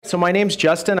So my name's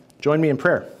Justin. Join me in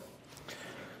prayer.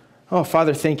 Oh,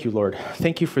 Father, thank you, Lord.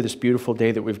 Thank you for this beautiful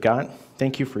day that we've got.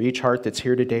 Thank you for each heart that's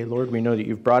here today, Lord. We know that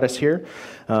you've brought us here,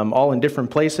 all in different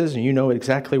places, and you know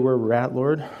exactly where we're at,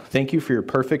 Lord. Thank you for your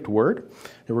perfect word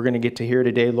that we're going to get to hear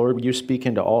today, Lord. You speak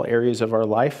into all areas of our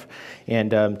life,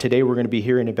 and today we're going to be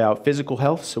hearing about physical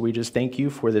health, so we just thank you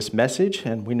for this message,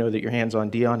 and we know that your hand's on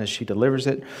Dion as she delivers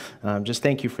it. Just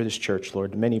thank you for this church,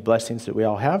 Lord, the many blessings that we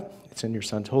all have. It's in your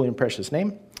Son's holy and precious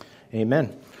name.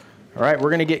 Amen. All right, we're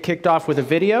going to get kicked off with a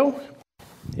video.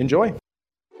 Enjoy.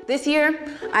 This year,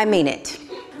 I mean it.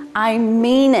 I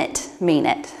mean it, mean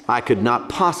it. I could not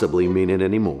possibly mean it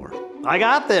anymore. I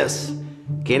got this.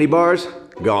 Candy bars,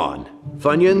 gone.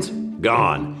 Funyuns,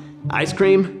 gone. Ice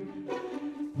cream,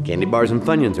 candy bars and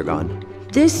Funyuns are gone.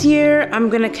 This year, I'm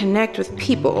gonna connect with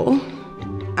people,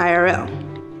 IRL.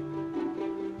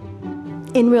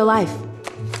 In real life.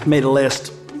 Made a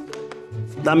list.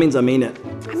 That means I mean it.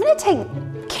 I'm gonna take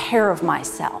care of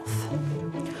myself.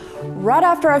 Right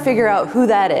after I figure out who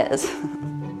that is,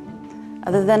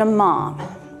 other than a mom,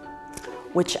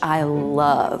 which I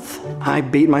love. I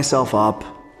beat myself up.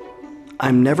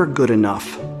 I'm never good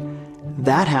enough.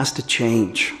 That has to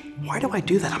change. Why do I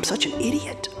do that? I'm such an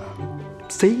idiot.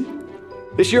 See?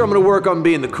 This year I'm gonna work on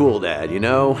being the cool dad, you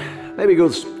know? Maybe go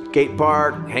to the skate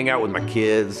park, hang out with my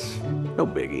kids. No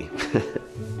biggie.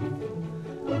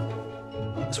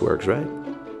 This works, right?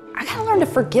 I gotta learn to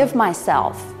forgive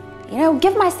myself. You know,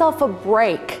 give myself a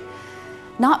break.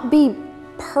 Not be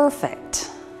perfect.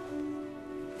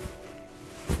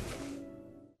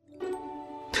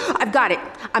 I've got it.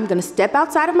 I'm gonna step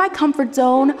outside of my comfort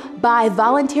zone by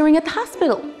volunteering at the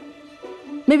hospital.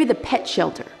 Maybe the pet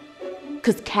shelter.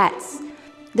 'Cause cats,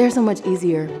 they're so much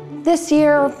easier. This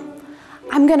year,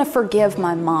 I'm gonna forgive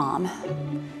my mom.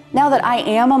 Now that I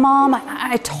am a mom,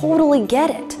 I totally get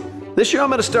it. This year I'm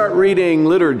gonna start reading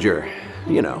literature.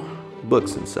 You know,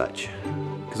 books and such.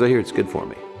 Because I hear it's good for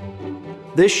me.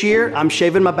 This year, I'm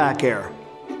shaving my back hair.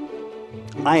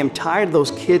 I am tired of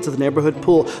those kids at the neighborhood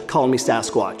pool calling me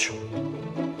Sasquatch.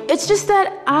 It's just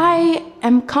that I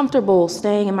am comfortable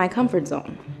staying in my comfort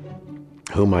zone.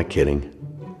 Who am I kidding?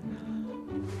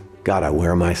 God, I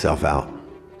wear myself out,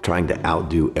 trying to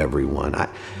outdo everyone.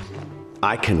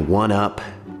 I can one-up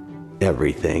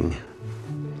everything,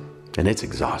 and it's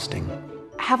exhausting.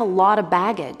 I have a lot of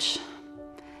baggage,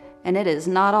 and it is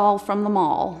not all from the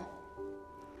mall.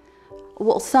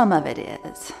 Well, some of it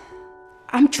is.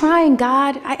 I'm trying,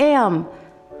 God, I am.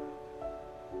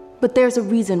 But there's a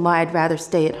reason why I'd rather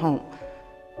stay at home.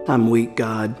 I'm weak,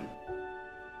 God.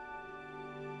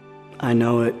 I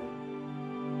know it.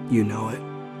 You know it.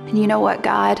 And you know what,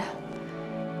 God?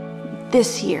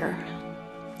 This year,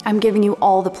 I'm giving you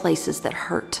all the places that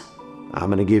hurt. I'm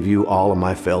gonna give you all of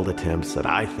my failed attempts that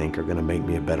I think are gonna make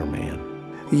me a better man.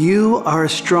 You are a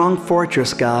strong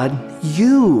fortress, God.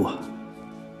 You.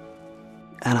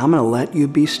 And I'm gonna let you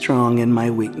be strong in my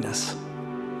weakness.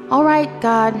 All right,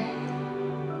 God.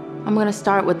 I'm gonna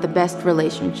start with the best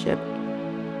relationship.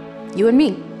 You and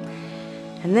me.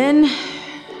 And then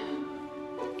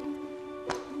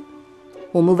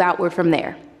we'll move outward from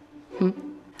there.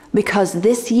 Because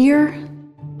this year,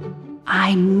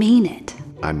 I mean it.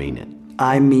 I mean it.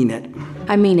 I mean it.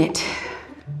 I mean it.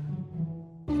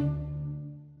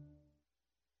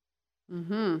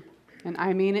 And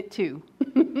I mean it too.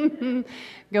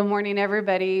 Good morning,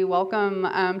 everybody. Welcome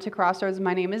to Crossroads.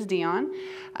 My name is Dion.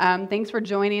 Thanks for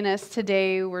joining us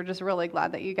today. We're just really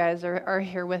glad that you guys are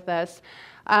here with us.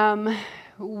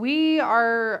 We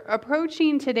are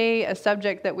approaching today a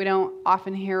subject that we don't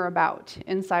often hear about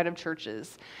inside of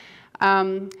churches.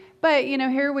 But, you know,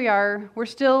 here we are. We're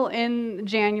still in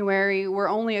January. We're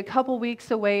only a couple weeks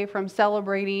away from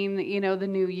celebrating, you know, the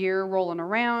new year rolling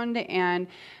around. And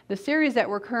the series that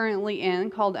we're currently in,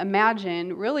 called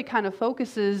Imagine, really kind of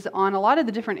focuses on a lot of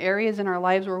the different areas in our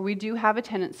lives where we do have a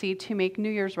tendency to make New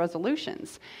Year's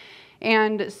resolutions.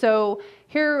 And so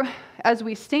here, as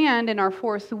we stand in our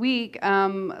fourth week,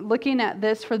 looking at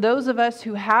this, for those of us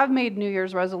who have made New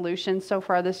Year's resolutions so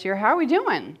far this year, how are we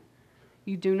doing?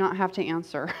 You do not have to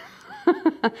answer.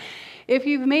 If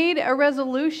you've made a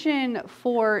resolution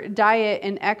for diet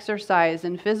and exercise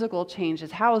and physical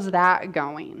changes, how's that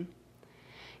going?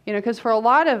 You know, because for a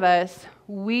lot of us,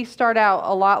 we start out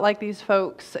a lot like these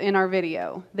folks in our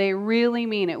video. They really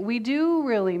mean it. We do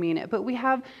really mean it, but we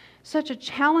have such a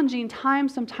challenging time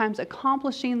sometimes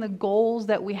accomplishing the goals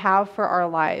that we have for our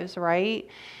lives, right?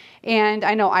 And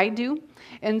I know I do.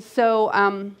 And so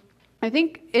I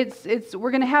think we're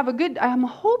going to have I'm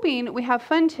hoping we have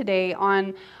fun today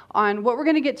on what we're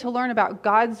going to get to learn about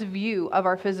God's view of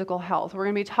our physical health. We're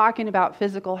going to be talking about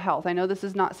physical health. I know this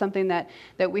is not something that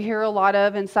we hear a lot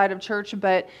of inside of church,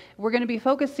 but we're going to be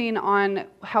focusing on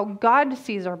how God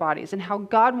sees our bodies and how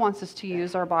God wants us to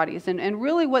use our bodies and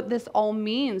really what this all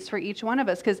means for each one of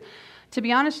us. Because to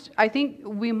be honest, I think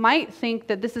we might think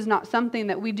that this is not something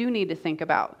that we do need to think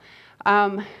about.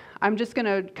 I'm just going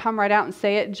to come right out and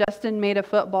say it. Justin made a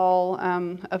football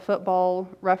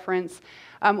reference.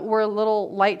 We're a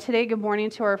little light today. Good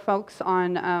morning to our folks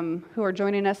who are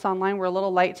joining us online. We're a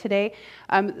little light today.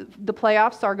 The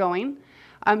playoffs are going.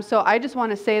 So I just want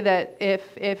to say that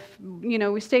if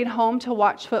we stayed home to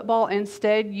watch football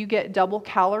instead, you get double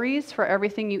calories for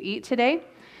everything you eat today.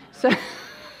 So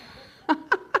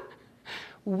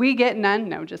we get none.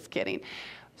 No, just kidding.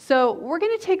 So we're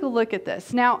going to take a look at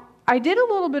this. Now, I did a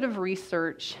little bit of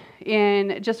research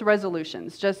in just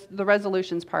resolutions, just the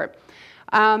resolutions part,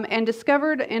 and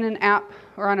discovered in an app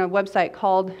or on a website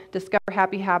called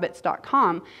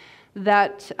discoverhappyhabits.com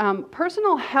that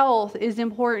personal health is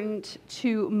important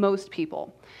to most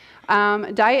people.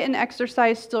 Diet and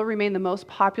exercise still remain the most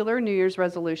popular New Year's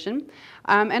resolution.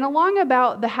 And along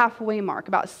about the halfway mark,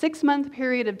 about 6-month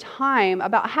period of time,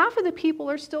 about half of the people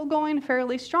are still going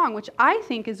fairly strong, which I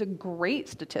think is a great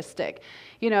statistic.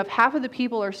 If half of the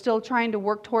people are still trying to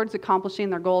work towards accomplishing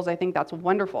their goals, I think that's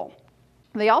wonderful.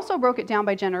 They also broke it down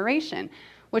by generation,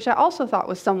 which I also thought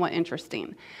was somewhat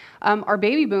interesting. Our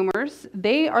baby boomers,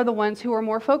 they are the ones who are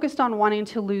more focused on wanting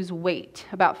to lose weight,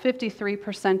 about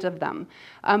 53% of them.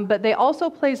 But they also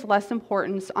place less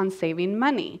importance on saving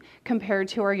money compared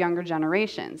to our younger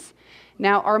generations.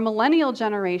 Now, our millennial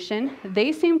generation,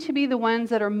 they seem to be the ones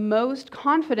that are most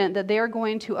confident that they are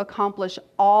going to accomplish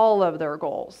all of their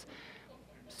goals.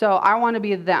 So I want to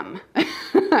be them.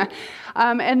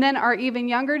 And then our even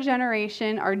younger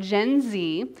generation, our Gen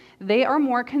Z, they are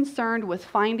more concerned with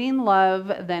finding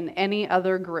love than any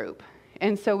other group.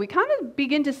 And so we kind of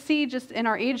begin to see just in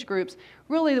our age groups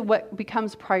really what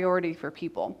becomes priority for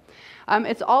people.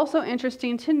 It's also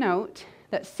interesting to note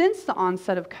that since the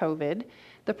onset of COVID,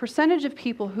 the percentage of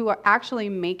people who are actually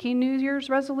making New Year's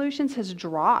resolutions has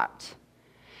dropped.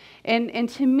 And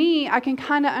to me, I can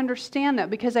kind of understand that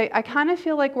because I kind of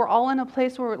feel like we're all in a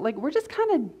place where we're just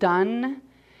kind of done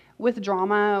with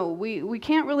drama. We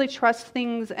can't really trust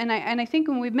things. And I think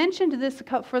when we've mentioned this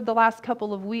for the last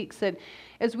couple of weeks, that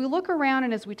as we look around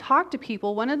and as we talk to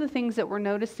people, one of the things that we're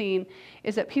noticing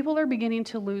is that people are beginning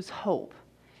to lose hope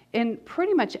in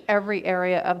pretty much every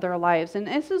area of their lives. And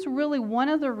this is really one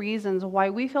of the reasons why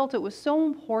we felt it was so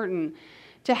important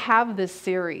to have this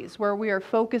series where we are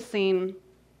focusing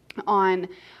on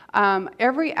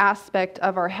every aspect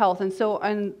of our health. And so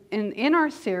in our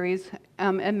series,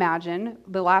 Imagine,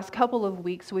 the last couple of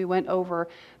weeks we went over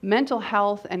mental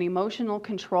health and emotional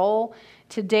control.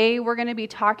 Today we're going to be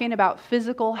talking about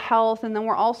physical health, and then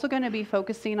we're also going to be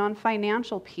focusing on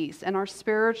financial peace and our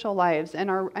spiritual lives and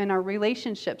our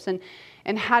relationships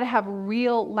and how to have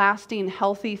real, lasting,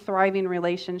 healthy, thriving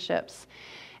relationships.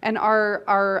 And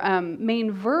our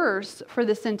main verse for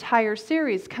this entire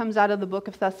series comes out of the book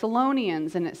of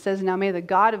Thessalonians, and it says, "Now may the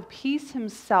God of peace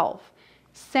himself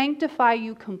sanctify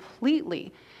you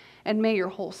completely, and may your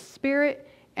whole spirit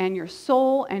and your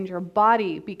soul and your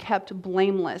body be kept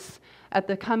blameless at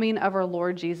the coming of our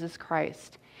Lord Jesus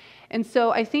Christ." And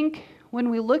so I think when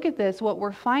we look at this, what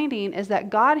we're finding is that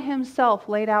God himself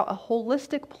laid out a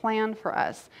holistic plan for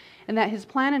us, and that his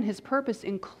plan and his purpose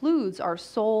includes our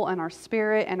soul and our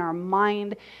spirit and our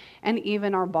mind and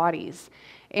even our bodies.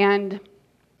 And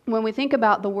when we think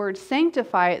about the word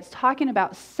sanctify, it's talking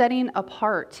about setting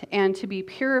apart and to be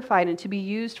purified and to be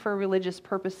used for religious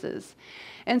purposes.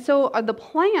 And so the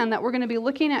plan that we're going to be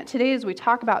looking at today as we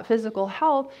talk about physical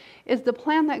health is the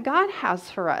plan that God has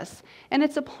for us. And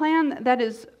it's a plan that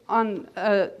is on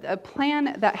a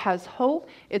plan that has hope.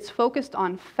 It's focused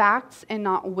on facts and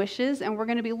not wishes. And we're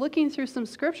going to be looking through some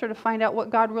scripture to find out what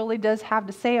God really does have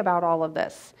to say about all of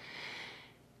this.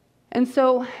 And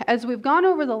so as we've gone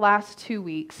over the last 2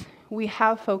 weeks, we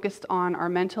have focused on our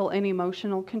mental and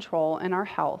emotional control and our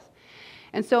health.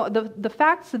 And so the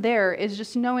facts there is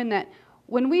just knowing that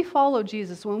when we follow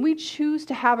Jesus, when we choose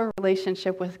to have a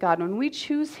relationship with God, when we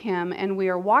choose him and we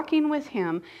are walking with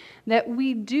him, that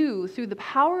we do, through the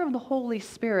power of the Holy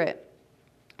Spirit,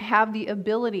 have the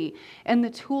ability and the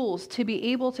tools to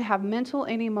be able to have mental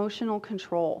and emotional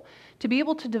control, to be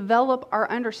able to develop our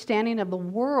understanding of the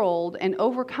world and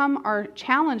overcome our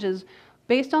challenges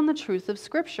based on the truth of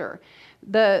Scripture.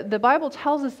 The Bible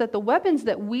tells us that the weapons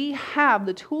that we have,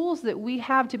 the tools that we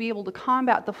have to be able to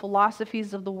combat the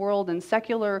philosophies of the world and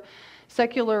secular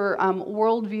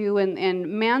worldview and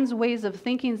man's ways of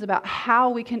thinking about how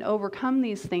we can overcome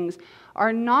these things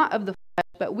are not of the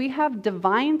flesh, but we have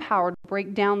divine power to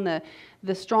break down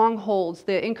the strongholds,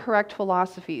 the incorrect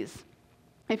philosophies.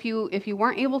 If you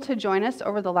weren't able to join us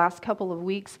over the last couple of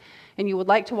weeks and you would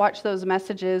like to watch those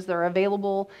messages, they're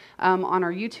available on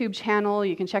our YouTube channel.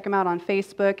 You can check them out on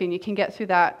Facebook, and you can get through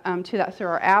that through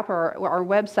our app or our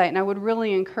website. And I would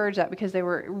really encourage that because they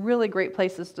were really great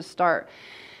places to start.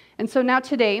 And so now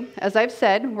today, as I've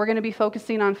said, we're going to be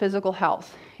focusing on physical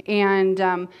health.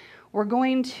 And we're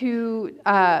going to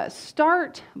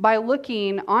start by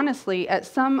looking honestly at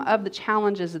some of the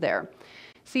challenges there.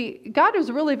 See, God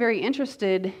is really very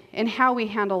interested in how we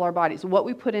handle our bodies, what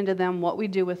we put into them, what we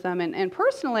do with them. And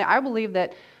personally, I believe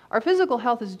that our physical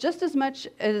health is just as much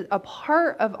a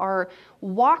part of our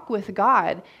walk with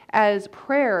God as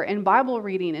prayer and Bible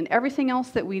reading and everything else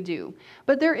that we do.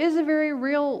 But there is a very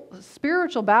real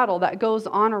spiritual battle that goes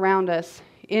on around us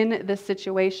in this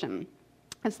situation.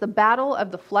 It's the battle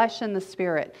of the flesh and the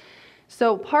spirit.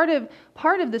 So part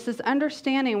of this is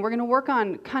understanding. We're going to work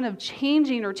on kind of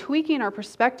changing or tweaking our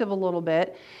perspective a little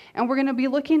bit, and we're going to be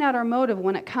looking at our motive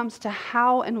when it comes to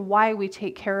how and why we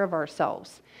take care of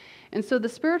ourselves. And so the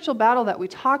spiritual battle that we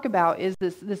talk about is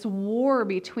this war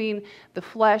between the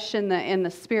flesh and the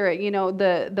spirit. You know,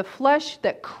 the flesh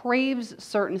that craves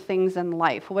certain things in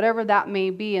life, whatever that may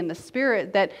be, and the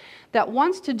spirit that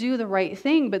wants to do the right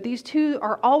thing. But these two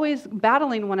are always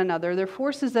battling one another. They're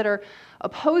forces that are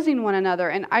opposing one another.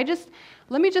 And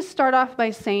let me just start off by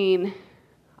saying,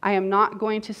 I am not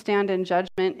going to stand in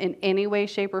judgment in any way,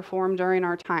 shape, or form during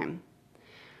our time.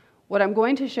 What I'm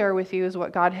going to share with you is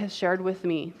what God has shared with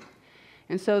me.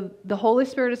 And so the Holy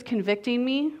Spirit is convicting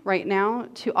me right now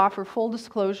to offer full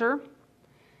disclosure.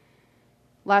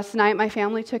 Last night, my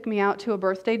family took me out to a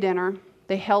birthday dinner.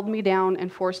 They held me down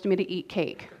and forced me to eat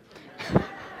cake.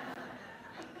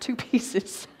 2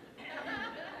 pieces.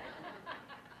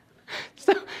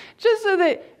 So just so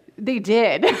that they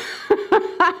did.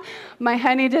 My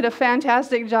honey did a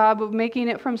fantastic job of making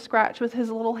it from scratch with his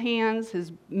little hands,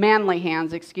 his manly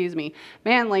hands.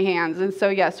 And so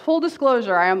yes, full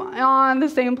disclosure, I am on the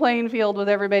same playing field with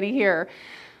everybody here.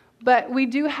 But we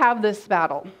do have this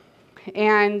battle.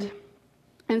 And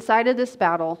inside of this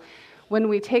battle, when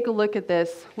we take a look at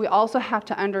this, we also have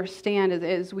to understand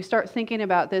as we start thinking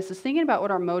about this, is thinking about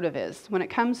what our motive is. When it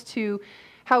comes to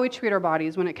how we treat our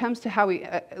bodies, when it comes to how we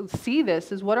see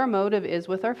this, is what our motive is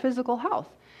with our physical health.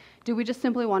 Do we just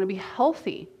simply want to be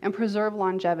healthy and preserve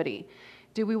longevity?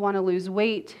 Do we want to lose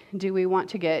weight? Do we want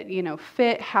to get,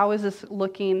 fit? How is this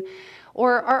looking?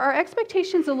 Or are our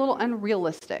expectations a little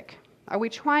unrealistic? Are we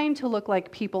trying to look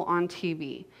like people on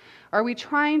TV? Are we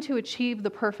trying to achieve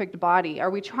the perfect body? Are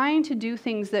we trying to do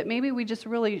things that maybe we just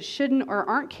really shouldn't or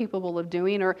aren't capable of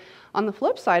doing? Or on the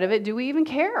flip side of it, do we even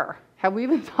care? Have we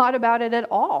even thought about it at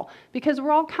all? Because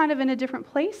we're all kind of in a different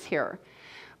place here.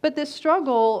 But this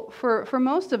struggle, for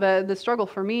most of it, the struggle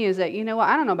for me is that,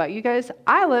 I don't know about you guys,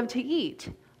 I love to eat.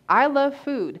 I love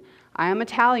food. I am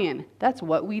Italian. That's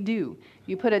what we do.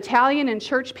 You put Italian and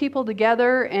church people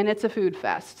together, and it's a food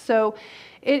fest. So,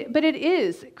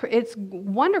 it's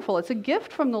wonderful. It's a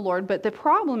gift from the Lord, but the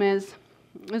problem is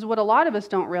what a lot of us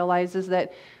don't realize is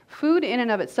that food in and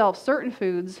of itself, certain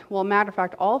foods, well, matter of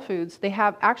fact, all foods, they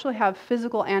actually have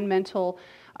physical and mental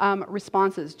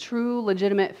responses, true,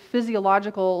 legitimate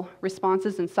physiological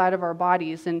responses inside of our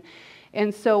bodies.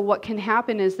 And so what can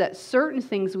happen is that certain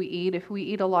things we eat, if we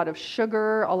eat a lot of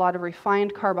sugar, a lot of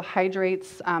refined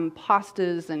carbohydrates,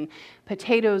 pastas and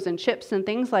potatoes and chips and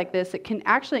things like this, it can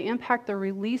actually impact the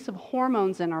release of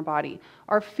hormones in our body,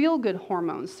 our feel-good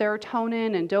hormones,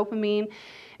 serotonin and dopamine.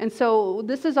 And so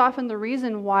this is often the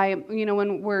reason why,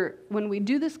 when we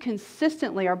do this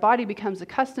consistently, our body becomes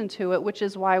accustomed to it, which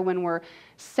is why when we're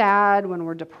sad, when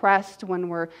we're depressed, when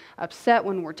we're upset,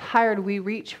 when we're tired, we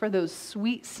reach for those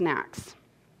sweet snacks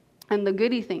and the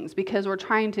goody things because we're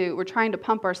trying to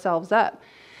pump ourselves up.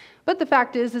 But the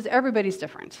fact is everybody's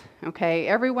different, okay?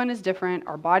 Everyone is different.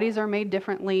 Our bodies are made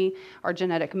differently. Our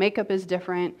genetic makeup is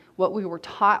different. What we were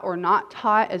taught or not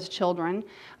taught as children,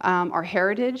 our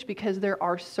heritage, because there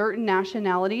are certain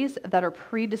nationalities that are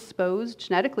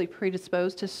genetically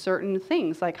predisposed to certain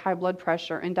things like high blood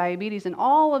pressure and diabetes, and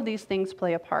all of these things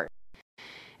play a part.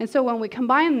 And so when we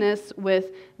combine this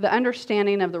with the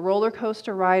understanding of the roller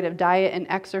coaster ride of diet and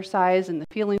exercise and the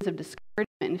feelings of discouragement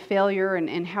and failure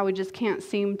and how we just can't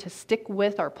seem to stick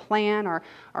with our plan,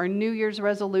 our New Year's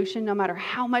resolution, no matter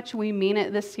how much we mean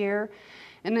it this year,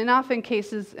 And in often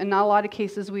cases, in a lot of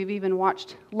cases, we've even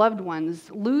watched loved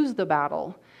ones lose the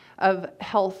battle of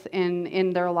health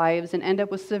in their lives and end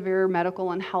up with severe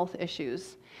medical and health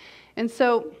issues. And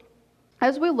so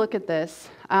as we look at this,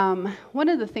 one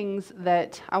of the things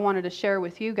that I wanted to share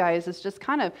with you guys is just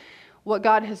kind of what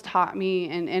God has taught me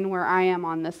and where I am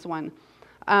on this one.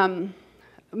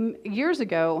 Years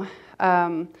ago,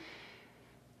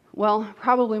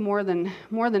 probably more than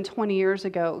 20 years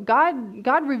ago,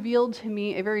 God revealed to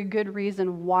me a very good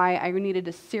reason why I needed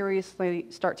to seriously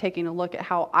start taking a look at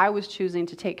how I was choosing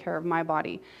to take care of my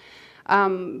body.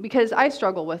 Because I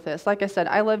struggle with this. Like I said,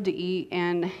 I love to eat,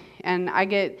 and I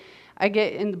get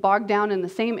bogged down in the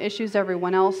same issues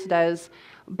everyone else does.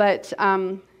 But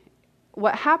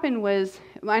what happened was,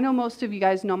 I know most of you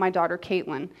guys know my daughter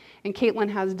Caitlin, and Caitlin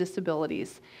has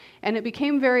disabilities. And it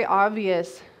became very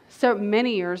obvious so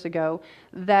many years ago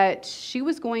that she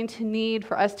was going to need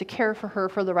for us to care for her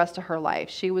for the rest of her life.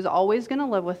 She was always going to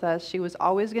live with us. She was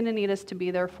always going to need us to be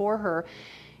there for her.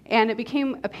 And it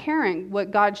became apparent,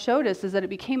 what God showed us is that it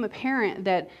became apparent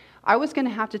that I was going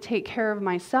to have to take care of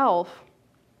myself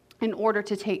in order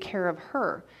to take care of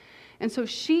her. And so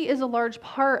she is a large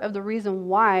part of the reason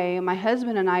why my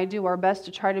husband and I do our best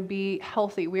to try to be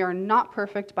healthy. We are not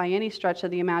perfect by any stretch of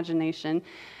the imagination.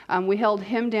 We held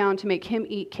him down to make him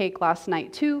eat cake last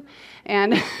night too,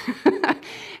 and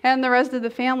and the rest of the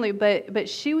family, but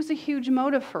she was a huge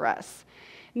motive for us.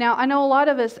 Now, I know a lot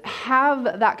of us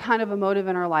have that kind of a motive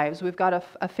in our lives. We've got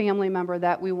a family member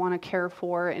that we want to care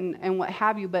for and what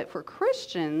have you, but for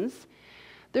Christians,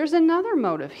 there's another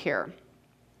motive here.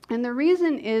 And the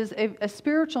reason is a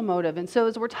spiritual motive. And so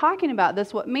as we're talking about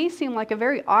this, what may seem like a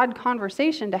very odd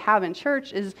conversation to have in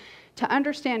church is to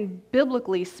understand,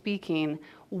 biblically speaking,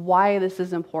 why this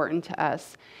is important to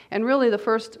us. And really the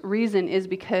first reason is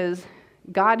because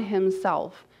God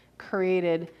himself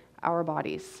created our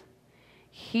bodies.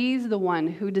 He's the one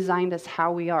who designed us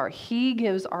how we are. He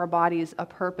gives our bodies a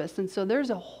purpose. And so there's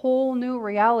a whole new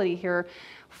reality here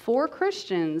for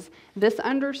Christians, this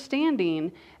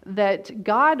understanding that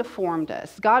God formed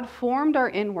us. God formed our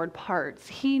inward parts.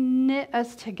 He knit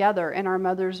us together in our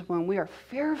mother's womb. We are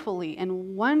fearfully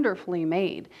and wonderfully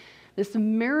made. This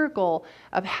miracle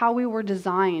of how we were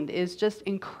designed is just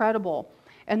incredible.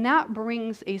 And that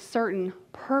brings a certain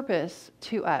purpose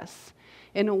to us.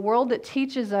 In a world that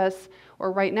teaches us,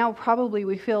 or right now probably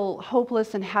we feel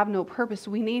hopeless and have no purpose,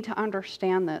 we need to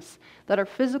understand this, that our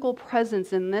physical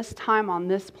presence in this time on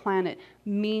this planet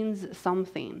means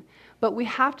something. But we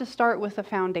have to start with a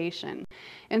foundation.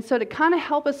 And so to kind of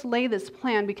help us lay this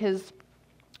plan,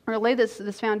 or lay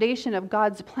this foundation of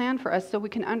God's plan for us so we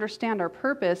can understand our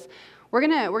purpose, we're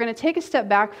gonna take a step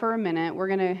back for a minute. We're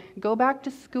gonna go back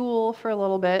to school for a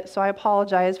little bit, so I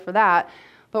apologize for that.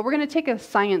 But we're going to take a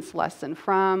science lesson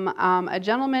from a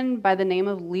gentleman by the name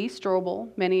of Lee Strobel.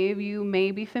 Many of you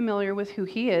may be familiar with who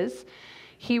he is.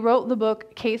 He wrote the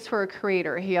book Case for a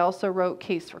Creator. He also wrote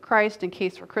Case for Christ and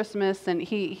Case for Christmas, and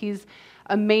he's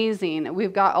amazing.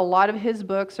 We've got a lot of his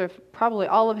books, or probably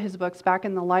all of his books, back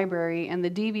in the library, and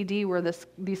the DVD where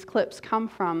these clips come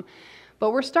from.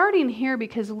 But we're starting here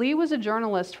because Lee was a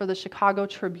journalist for the Chicago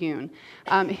Tribune.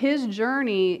 His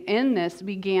journey in this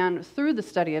began through the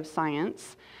study of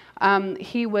science.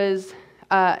 He was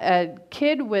a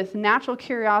kid with natural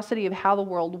curiosity of how the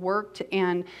world worked,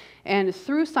 and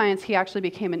through science he actually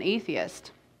became an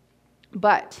atheist.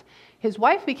 But his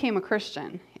wife became a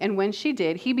Christian, and when she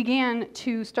did, he began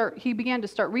to start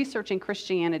researching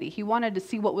Christianity. He wanted to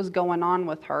see what was going on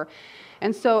with her.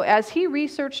 And so as he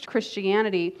researched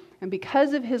Christianity, and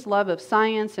because of his love of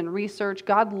science and research,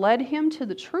 God led him to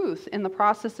the truth in the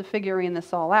process of figuring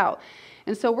this all out.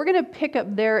 And so we're going to pick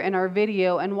up there in our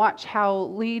video and watch how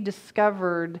Lee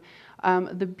discovered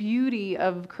the beauty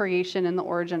of creation and the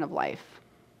origin of life.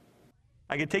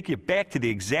 I can take you back to the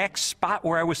exact spot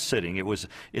where I was sitting. It was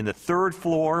in the third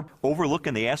floor,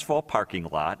 overlooking the asphalt parking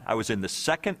lot. I was in the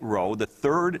second row, the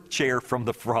third chair from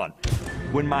the front,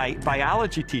 when my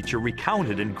biology teacher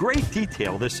recounted in great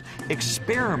detail this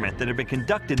experiment that had been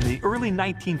conducted in the early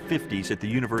 1950s at the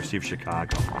University of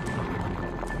Chicago.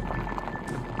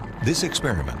 This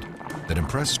experiment that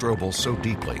impressed Strobel so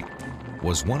deeply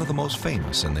was one of the most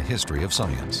famous in the history of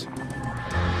science.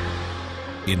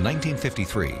 In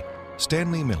 1953,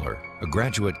 Stanley Miller, a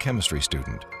graduate chemistry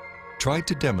student, tried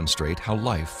to demonstrate how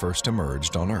life first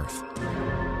emerged on Earth.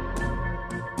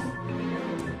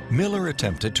 Miller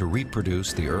attempted to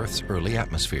reproduce the Earth's early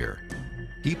atmosphere.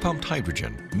 He pumped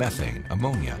hydrogen, methane,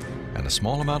 ammonia, and a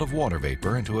small amount of water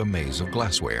vapor into a maze of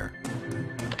glassware.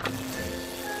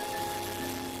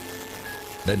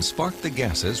 Then sparked the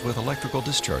gases with electrical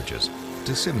discharges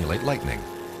to simulate lightning.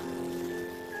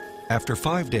 After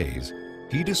 5 days,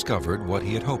 he discovered what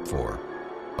he had hoped for: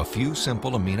 a few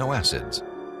simple amino acids,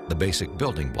 the basic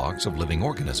building blocks of living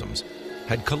organisms,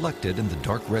 had collected in the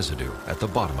dark residue at the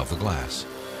bottom of the glass.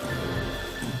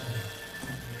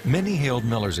 Many hailed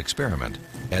Miller's experiment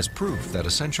as proof that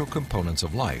essential components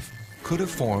of life could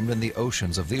have formed in the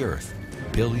oceans of the Earth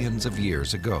billions of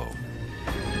years ago.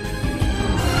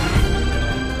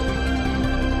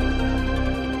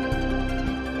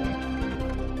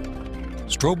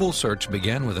 Strobel's search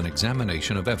began with an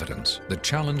examination of evidence that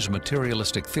challenged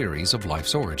materialistic theories of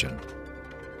life's origin.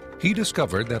 He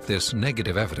discovered that this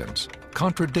negative evidence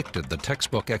contradicted the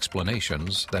textbook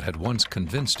explanations that had once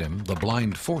convinced him the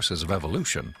blind forces of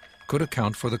evolution could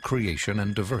account for the creation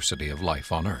and diversity of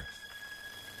life on Earth.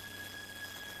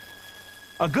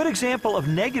 A good example of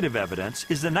negative evidence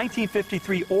is the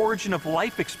 1953 Origin of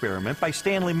Life experiment by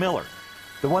Stanley Miller,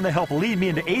 the one that helped lead me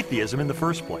into atheism in the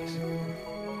first place.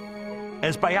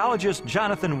 As biologist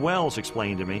Jonathan Wells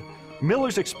explained to me,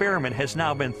 Miller's experiment has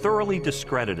now been thoroughly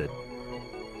discredited.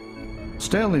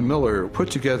 Stanley Miller put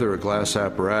together a glass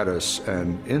apparatus,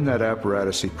 and in that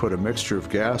apparatus he put a mixture of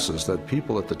gases that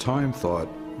people at the time thought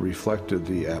reflected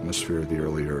the atmosphere of the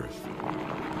early Earth.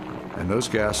 And those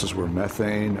gases were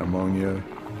methane, ammonia,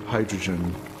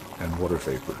 hydrogen, and water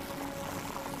vapor.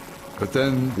 But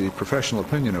then the professional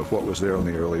opinion of what was there on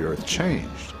the early Earth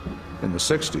changed. In the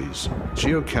 60s,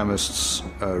 geochemists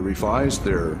revised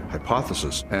their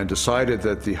hypothesis and decided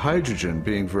that the hydrogen,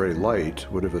 being very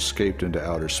light, would have escaped into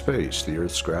outer space. The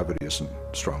Earth's gravity isn't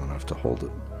strong enough to hold it.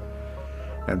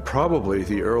 And probably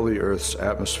the early Earth's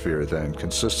atmosphere then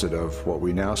consisted of what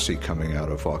we now see coming out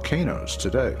of volcanoes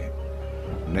today,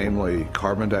 namely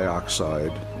carbon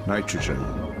dioxide, nitrogen,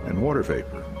 and water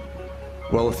vapor.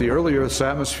 Well, if the early Earth's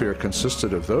atmosphere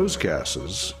consisted of those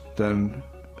gases, then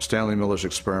Stanley Miller's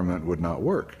experiment would not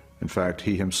work. In fact,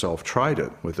 he himself tried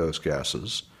it with those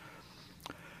gases,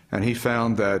 and he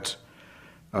found that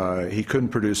he couldn't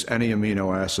produce any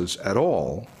amino acids at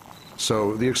all.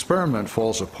 So the experiment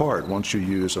falls apart once you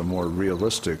use a more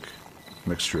realistic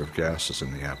mixture of gases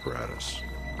in the apparatus.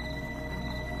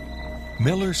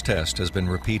 Miller's test has been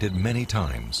repeated many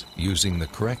times using the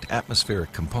correct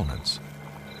atmospheric components.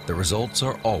 The results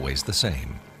are always the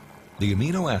same. The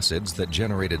amino acids that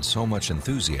generated so much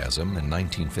enthusiasm in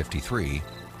 1953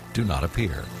 do not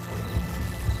appear.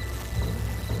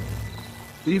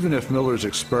 Even if Miller's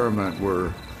experiment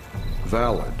were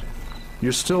valid,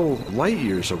 you're still light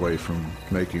years away from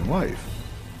making life.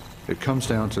 It comes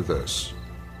down to this.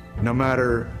 No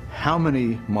matter how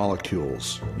many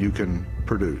molecules you can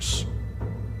produce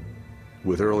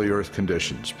with early Earth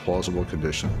conditions, plausible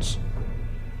conditions,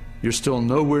 you're still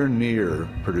nowhere near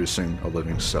producing a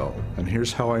living cell. And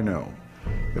here's how I know.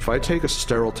 If I take a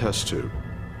sterile test tube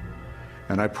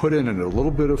and I put in a little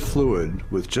bit of fluid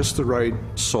with just the right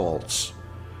salts,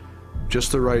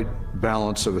 just the right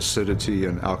balance of acidity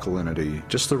and alkalinity,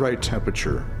 just the right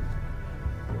temperature,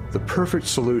 the perfect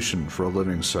solution for a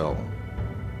living cell,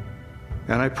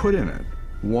 and I put in it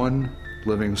one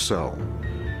living cell,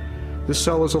 this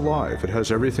cell is alive. It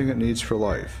has everything it needs for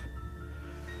life.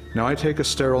 Now I take a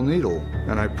sterile needle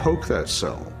and I poke that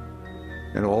cell,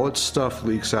 and all its stuff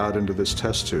leaks out into this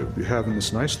test tube. You have in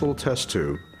this nice little test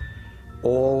tube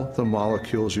all the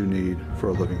molecules you need for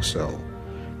a living cell.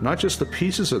 Not just the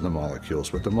pieces of the molecules,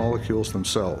 but the molecules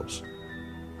themselves.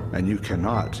 And you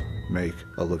cannot make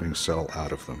a living cell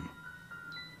out of them.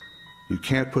 You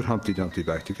can't put Humpty Dumpty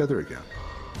back together again.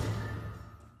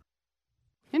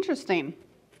 Interesting.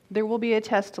 There will be a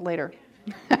test later.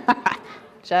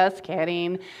 Just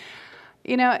kidding.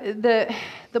 You know,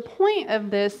 the point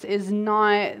of this is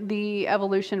not the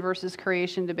evolution versus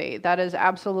creation debate. That is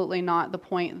absolutely not the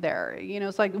point there. You know,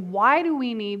 it's like, why do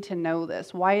we need to know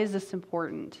this? Why is this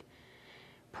important?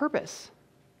 Purpose.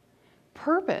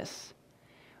 Purpose.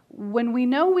 When we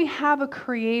know we have a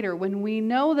creator, when we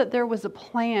know that there was a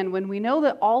plan, when we know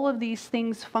that all of these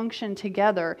things function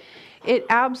together, it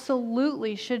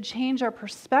absolutely should change our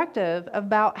perspective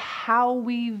about how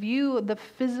we view the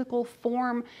physical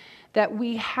form that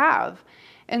we have.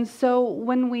 And so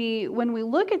when we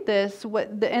look at this,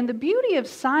 and the beauty of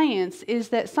science is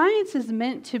that science is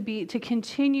meant to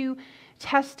continue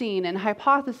testing and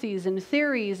hypotheses and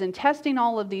theories and testing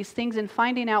all of these things and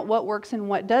finding out what works and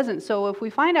what doesn't. So if we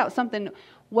find out something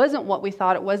wasn't what we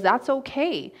thought it was, that's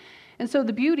okay. And so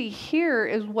the beauty here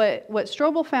is what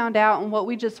Strobel found out and what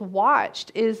we just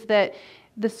watched is that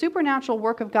the supernatural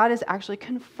work of God is actually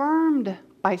confirmed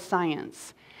by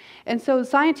science. And so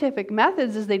scientific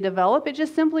methods, as they develop, it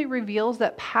just simply reveals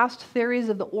that past theories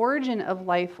of the origin of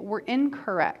life were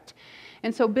incorrect.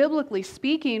 And so biblically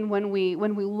speaking, when we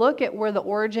look at where the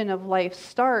origin of life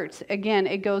starts, again,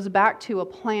 it goes back to a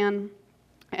plan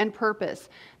and purpose,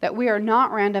 that we are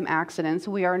not random accidents.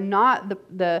 We are not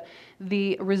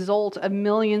the result of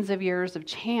millions of years of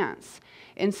chance.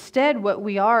 Instead, what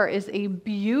we are is a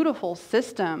beautiful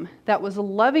system that was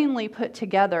lovingly put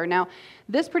together. Now,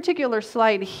 this particular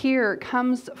slide here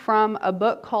comes from a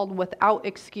book called Without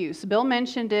Excuse. Bill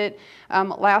mentioned it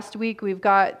last week. We've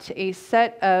got a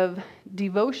set of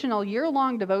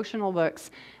year-long devotional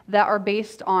books that are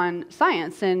based on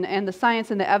science and the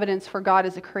science and the evidence for God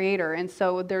as a creator. And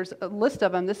so there's a list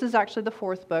of them. This is actually the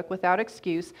 4th book, Without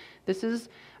Excuse. This is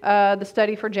the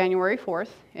study for January 4th,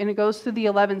 and it goes through the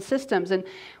 11 systems. And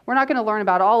we're not going to learn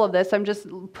about all of this. I'm just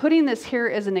putting this here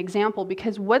as an example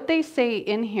because what they say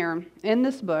in here, in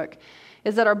this book,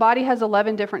 is that our body has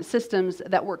 11 different systems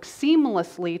that work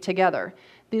seamlessly together.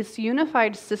 This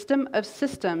unified system of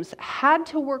systems had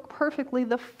to work perfectly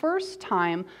the first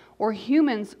time, or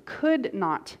humans could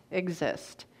not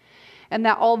exist. And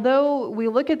that although we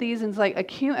look at these and it's like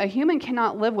a human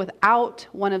cannot live without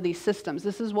one of these systems.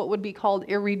 This is what would be called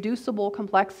irreducible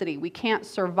complexity. We can't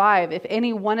survive if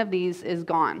any one of these is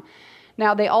gone.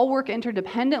 Now, they all work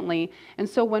interdependently, and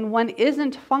so when one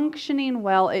isn't functioning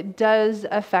well, it does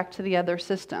affect the other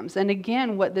systems. And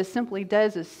again, what this simply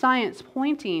does is science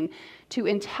pointing to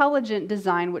intelligent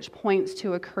design, which points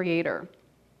to a creator.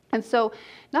 And so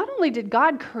not only did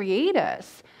God create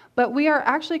us, but we are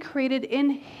actually created in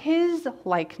His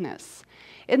likeness.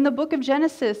 In the book of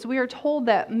Genesis, we are told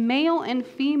that male and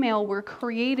female were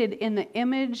created in the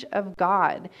image of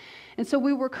God. And so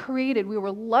we were created, we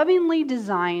were lovingly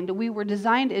designed, we were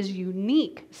designed as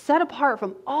unique, set apart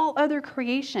from all other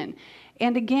creation,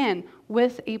 and again,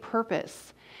 with a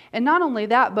purpose. And not only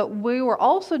that, but we were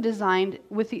also designed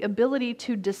with the ability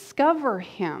to discover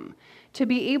Him, to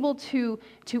be able to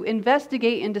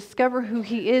investigate and discover who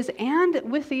He is, and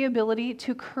with the ability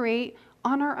to create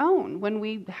on our own when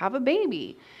we have a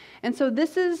baby. And so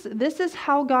this is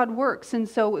how God works. And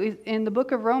so in the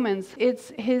book of Romans,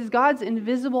 it's God's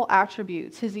invisible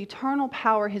attributes, His eternal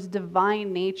power, His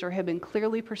divine nature have been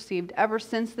clearly perceived ever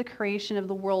since the creation of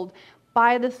the world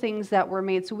by the things that were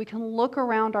made. So we can look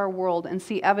around our world and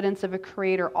see evidence of a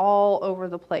creator all over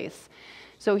the place.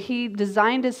 So He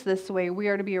designed us this way. We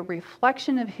are to be a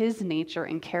reflection of His nature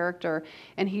and character,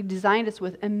 and He designed us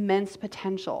with immense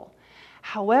potential.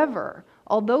 However,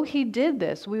 although He did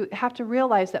this, we have to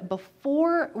realize that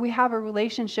before we have a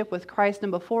relationship with Christ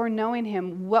and before knowing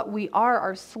Him, what we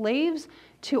are slaves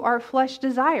to our flesh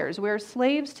desires. We are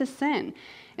slaves to sin.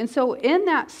 And so in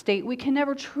that state, we can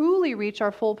never truly reach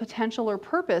our full potential or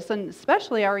purpose, and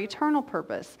especially our eternal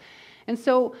purpose. And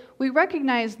so we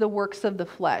recognize the works of the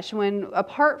flesh. When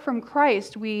apart from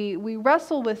Christ, we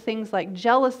wrestle with things like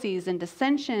jealousies and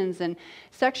dissensions and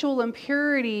sexual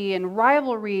impurity and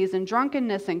rivalries and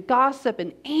drunkenness and gossip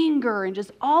and anger and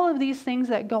just all of these things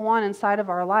that go on inside of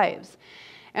our lives.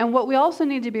 And what we also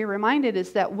need to be reminded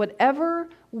is that whatever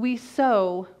we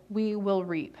sow, we will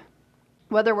reap.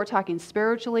 Whether we're talking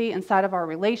spiritually, inside of our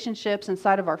relationships,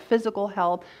 inside of our physical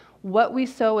health, what we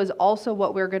sow is also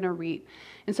what we're going to reap.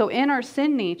 And so in our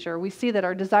sin nature, we see that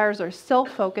our desires are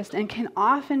self-focused and can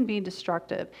often be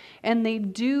destructive. And they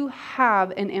do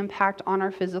have an impact on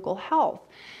our physical health.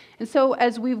 And so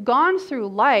as we've gone through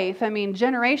life,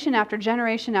 generation after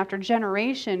generation after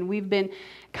generation, we've been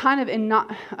kind of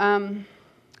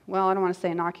I don't want to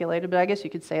say inoculated, but I guess you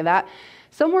could say that.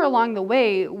 Somewhere along the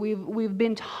way, we've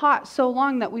been taught so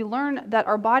long that we learn that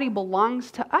our body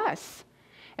belongs to us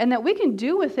and that we can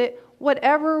do with it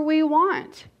whatever we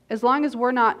want. As long as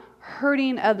we're not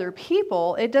hurting other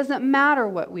people, it doesn't matter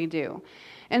what we do.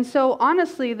 And so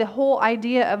honestly, the whole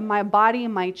idea of my body,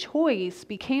 my choice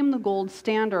became the gold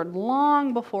standard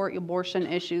long before abortion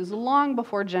issues, long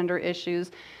before gender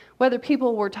issues. Whether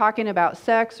people were talking about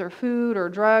sex or food or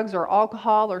drugs or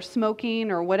alcohol or smoking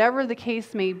or whatever the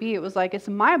case may be, it was like, it's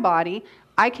my body.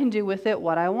 I can do with it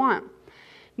what I want.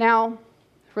 Now,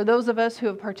 for those of us who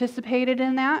have participated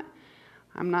in that,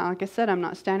 I'm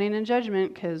not standing in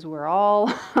judgment because we're all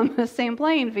on the same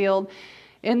playing field.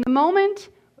 In the moment,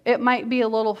 it might be a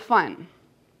little fun.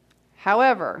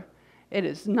 However, it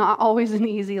is not always an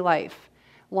easy life.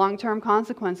 Long-term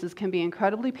consequences can be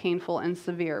incredibly painful and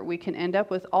severe. We can end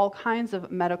up with all kinds of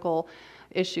medical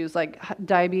issues like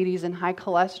diabetes and high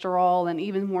cholesterol and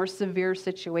even more severe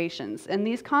situations. And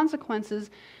these consequences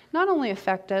not only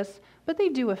affect us, but they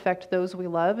do affect those we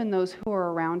love and those who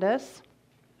are around us.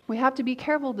 We have to be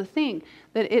careful to think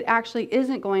that it actually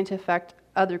isn't going to affect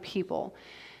other people.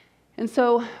 And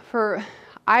so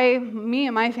me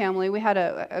and my family, we had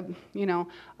a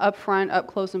upfront, up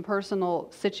close and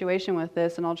personal situation with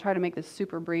this, and I'll try to make this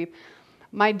super brief.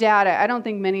 My dad, I don't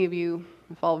think many of you,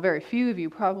 well, very few of you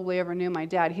probably ever knew my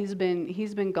dad. He's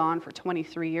been gone for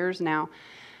 23 years now.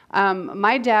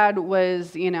 My dad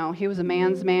was, he was a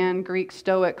man's man, Greek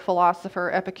Stoic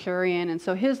philosopher, Epicurean, and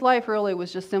so his life really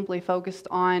was just simply focused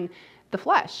on the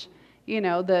flesh.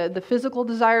 The physical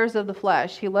desires of the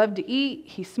flesh. He loved to eat,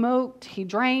 he smoked, he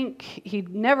drank, he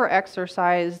never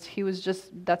exercised.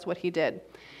 That's what he did.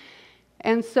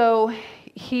 And so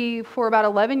for about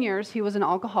 11 years, he was an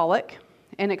alcoholic,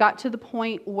 and it got to the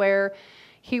point where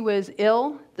he was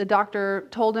ill. The doctor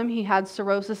told him he had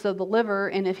cirrhosis of the liver,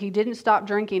 and if he didn't stop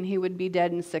drinking, he would be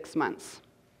dead in 6 months.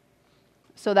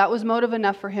 So that was motive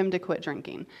enough for him to quit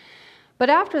drinking. But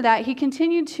after that, he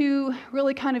continued to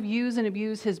really kind of use and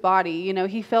abuse his body.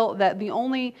 He felt that his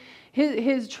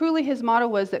motto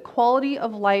was that quality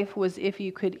of life was if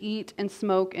you could eat and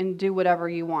smoke and do whatever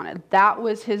you wanted. That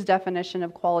was his definition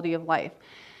of quality of life.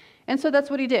 And so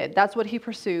that's what he did. That's what he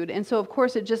pursued. And so, of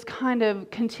course, it just kind of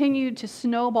continued to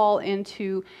snowball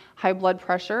into high blood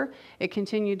pressure. It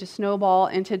continued to snowball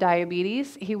into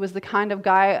diabetes. He was the kind of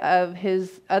guy of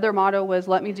his other motto was,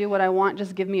 let me do what I want,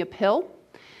 just give me a pill.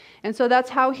 And so that's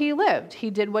how he lived.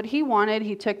 He did what he wanted.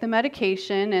 He took the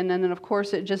medication, and then, of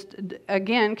course, it just,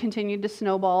 again, continued to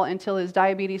snowball until his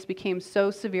diabetes became so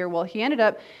severe. Well, he ended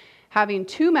up having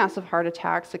 2 massive heart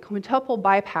attacks, a quintuple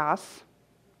bypass,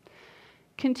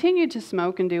 continued to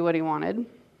smoke and do what he wanted.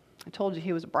 I told you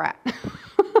he was a brat.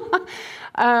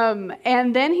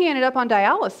 And then he ended up on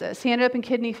dialysis. He ended up in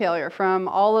kidney failure. From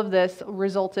all of this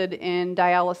resulted in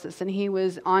dialysis, and he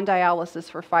was on dialysis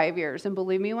for 5 years. And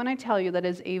believe me when I tell you, that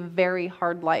is a very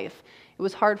hard life. It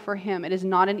was hard for him. It is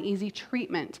not an easy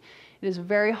treatment. It is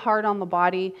very hard on the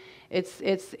body. It's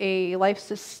a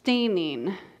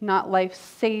life-sustaining, not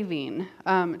life-saving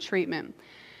treatment.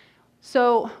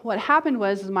 So what happened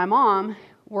was my mom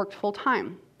worked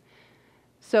full-time.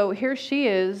 So here she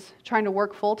is trying to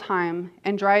work full-time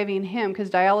and driving him,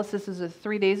 because dialysis is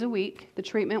 3 days a week. The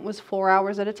treatment was 4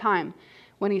 hours at a time.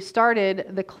 When he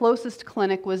started, the closest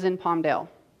clinic was in Palmdale.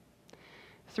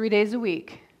 3 days a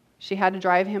week, she had to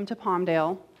drive him to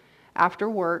Palmdale after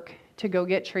work to go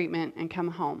get treatment and come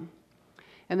home.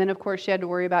 And then, of course, she had to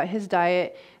worry about his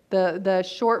diet. The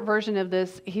short version of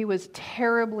this, he was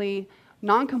terribly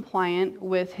non-compliant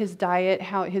with his diet,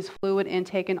 his fluid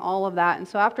intake and all of that. And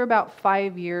so after about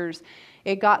 5 years,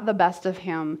 it got the best of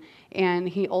him, and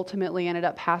he ultimately ended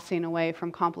up passing away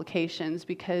from complications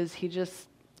because he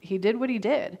did what he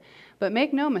did. But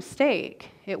make no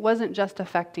mistake, it wasn't just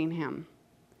affecting him.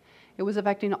 It was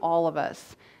affecting all of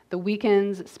us. The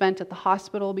weekends spent at the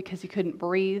hospital because he couldn't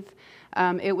breathe.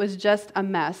 It was just a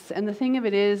mess. And the thing of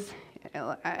it is,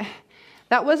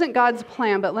 that wasn't God's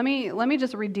plan, but let me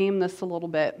just redeem this a little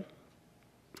bit.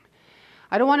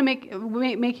 I don't want to make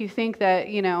you think that,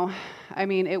 it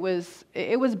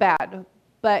was bad.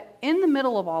 But in the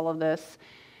middle of all of this,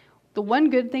 the one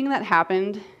good thing that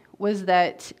happened was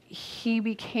that he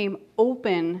became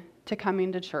open to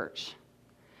coming to church.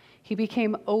 He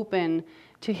became open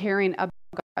to hearing about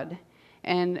God.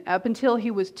 And up until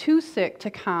he was too sick to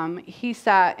come, he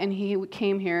sat and he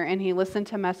came here and he listened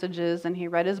to messages and he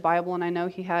read his Bible, and I know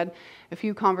he had a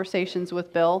few conversations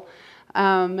with Bill.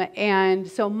 And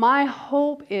so my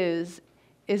hope is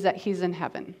that he's in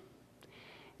heaven.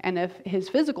 And if his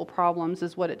physical problems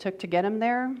is what it took to get him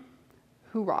there,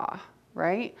 hoorah,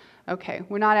 right? Okay,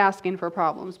 we're not asking for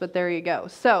problems, but there you go.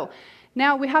 So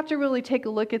now we have to really take a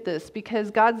look at this,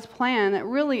 because God's plan, it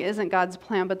really isn't God's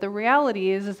plan, but the reality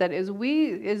is that as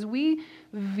we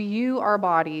view our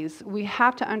bodies, we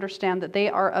have to understand that they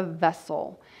are a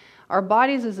vessel. Our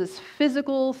bodies is this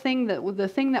physical thing, the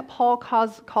thing that Paul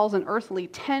calls an earthly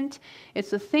tent.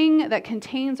 It's the thing that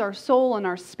contains our soul and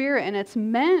our spirit, and it's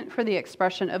meant for the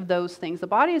expression of those things. The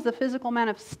body is the physical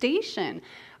manifestation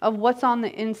of what's on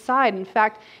the inside. In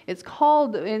fact, it's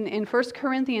called in 1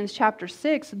 Corinthians chapter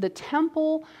 6, the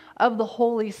temple of the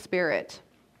Holy Spirit.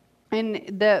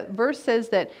 And the verse says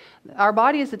that our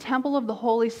body is the temple of the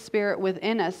Holy Spirit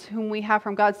within us, whom we have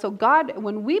from God. So God,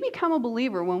 when we become a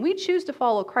believer, when we choose to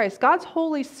follow Christ, God's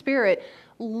Holy Spirit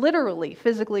literally,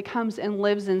 physically comes and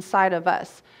lives inside of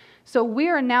us. So we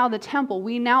are now the temple.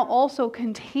 We now also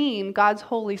contain God's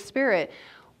Holy Spirit.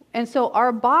 And so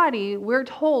our body, we're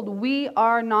told we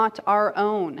are not our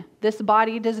own. This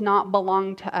body does not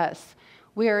belong to us.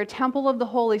 We are a temple of the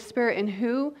Holy Spirit. And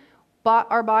who bought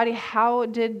our body?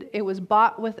 It was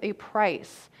bought with a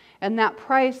price. And that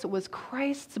price was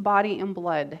Christ's body and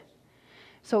blood.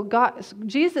 So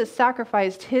Jesus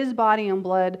sacrificed his body and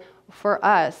blood for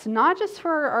us, not just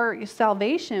for our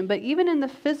salvation, but even in the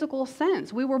physical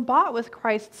sense. We were bought with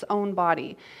Christ's own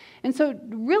body. And so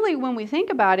really when we think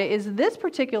about it, is this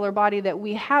particular body that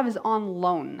we have is on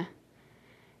loan.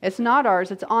 It's not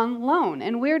ours, it's on loan.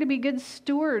 And we're to be good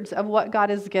stewards of what God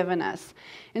has given us.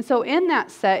 And so in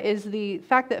that set is the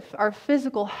fact that our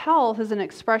physical health is an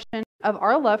expression of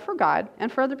our love for God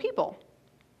and for other people.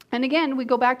 And again, we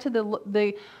go back to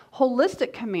the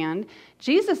holistic command.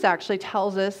 Jesus actually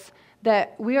tells us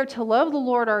that we are to love the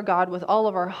Lord our God with all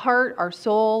of our heart, our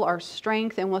soul, our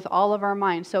strength, and with all of our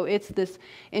mind. So it's this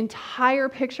entire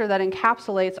picture that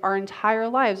encapsulates our entire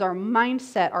lives, our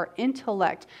mindset, our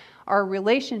intellect, our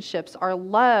relationships, our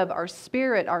love, our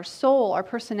spirit, our soul, our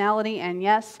personality, and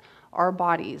yes, our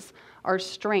bodies, our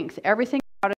strength, everything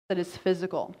about us that is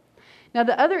physical. Now,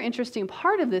 the other interesting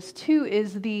part of this, too,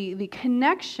 is the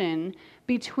connection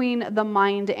between the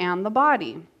mind and the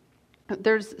body.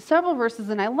 There's several verses,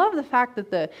 and I love the fact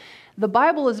that the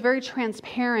Bible is very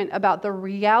transparent about the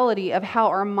reality of how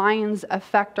our minds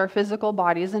affect our physical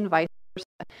bodies and vice versa.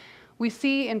 We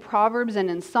see in Proverbs and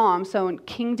in Psalms, so in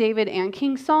King David and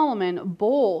King Solomon,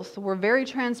 both were very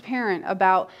transparent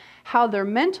about how their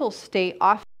mental state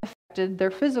often affected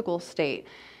their physical state.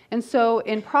 And so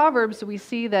in Proverbs, we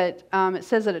see that it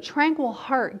says that a tranquil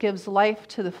heart gives life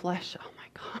to the flesh. Oh my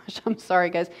gosh, I'm sorry,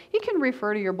 guys. You can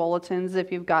refer to your bulletins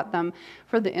if you've got them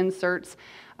for the inserts.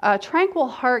 A tranquil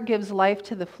heart gives life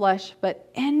to the flesh,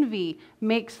 but envy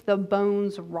makes the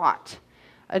bones rot.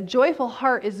 A joyful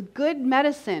heart is good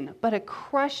medicine, but a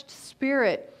crushed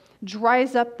spirit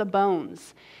dries up the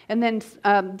bones. And then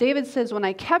David says, when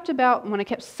I kept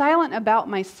silent about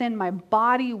my sin, my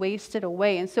body wasted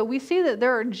away. And so we see that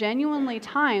there are genuinely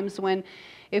times when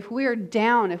if we are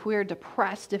down, if we are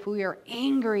depressed, if we are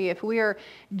angry, if we are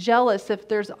jealous, if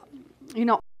there's,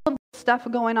 all of this stuff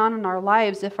going on in our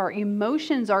lives, if our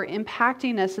emotions are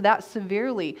impacting us that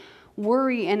severely,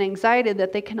 worry and anxiety,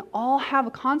 that they can all have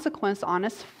a consequence on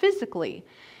us physically.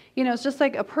 It's just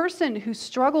like a person who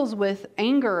struggles with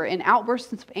anger and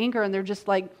outbursts of anger, and they're just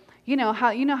like,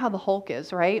 how the Hulk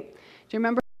is, right? Do you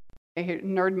remember,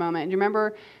 nerd moment, do you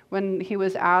remember when he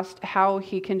was asked how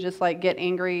he can just like get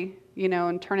angry,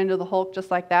 and turn into the Hulk just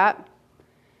like that?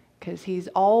 Because he's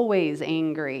always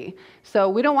angry. So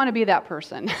we don't want to be that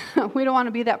person. We don't want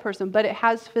to be that person, but it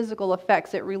has physical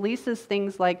effects. It releases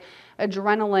things like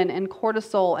adrenaline and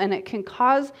cortisol, and it can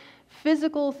cause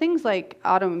physical things like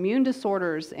autoimmune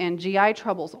disorders and GI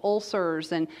troubles,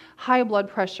 ulcers, and high blood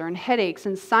pressure and headaches.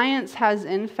 And science has,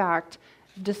 in fact,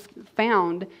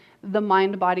 found the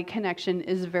mind-body connection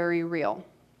is very real.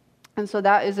 And so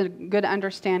that is a good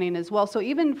understanding as well. So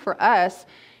even for us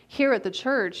here at the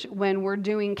church, when we're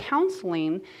doing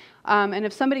counseling, and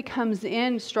if somebody comes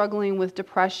in struggling with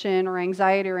depression or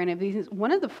anxiety or any of these,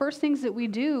 one of the first things that we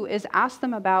do is ask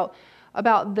them about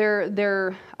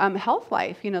their health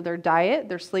life, their diet,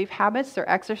 their sleep habits, their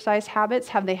exercise habits.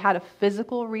 Have they had a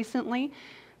physical recently?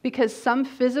 Because some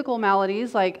physical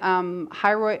maladies like thyroid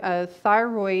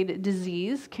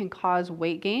disease can cause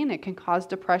weight gain. It can cause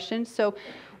depression. So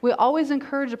we always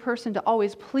encourage a person to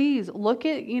always please look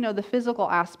at, the physical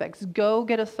aspects. Go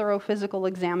get a thorough physical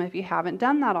exam if you haven't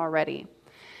done that already.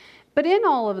 But in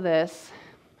all of this,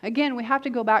 again, we have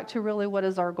to go back to really what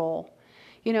is our goal.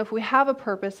 If we have a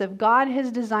purpose, if God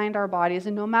has designed our bodies,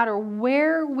 and no matter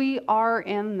where we are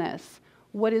in this,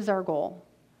 what is our goal?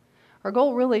 Our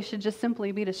goal really should just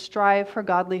simply be to strive for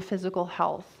godly physical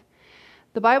health.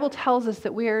 The Bible tells us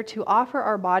that we are to offer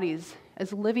our bodies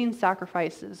as living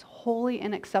sacrifices, holy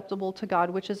and acceptable to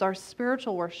God, which is our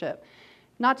spiritual worship.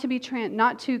 Not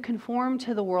to conform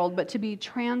to the world, but to be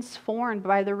transformed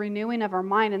by the renewing of our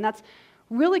mind. And that's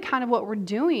really kind of what we're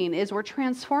doing, is we're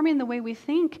transforming the way we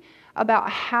think about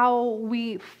how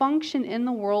we function in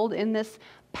the world in this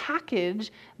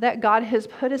package that God has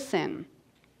put us in.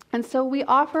 And so we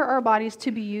offer our bodies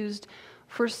to be used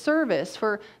for service,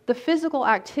 for the physical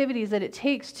activities that it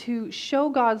takes to show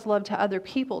God's love to other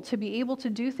people, to be able to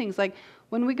do things like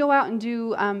when we go out and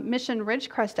do Mission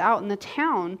Ridgecrest out in the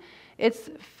town, it's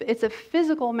a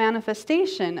physical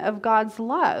manifestation of God's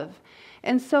love.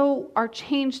 And so our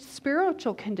changed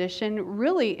spiritual condition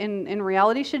really, in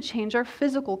reality, should change our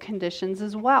physical conditions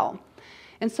as well.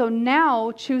 And so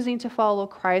now, choosing to follow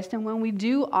Christ, and when we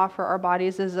do offer our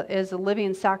bodies as a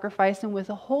living sacrifice, and with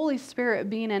the Holy Spirit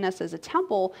being in us as a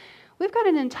temple, we've got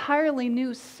an entirely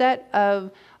new set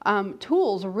of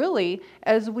tools, really,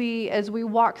 as we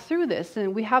walk through this,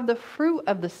 and we have the fruit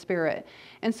of the Spirit.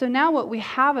 And so now what we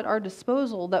have at our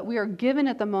disposal that we are given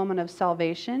at the moment of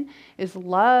salvation is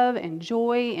love and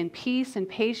joy and peace and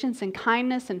patience and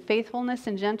kindness and faithfulness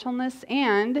and gentleness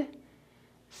and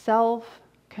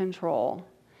self-control.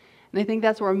 And I think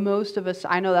that's where most of us,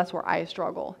 I know that's where I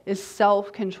struggle, is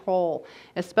self-control,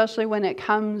 especially when it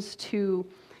comes to,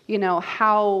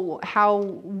 how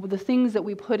the things that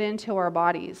we put into our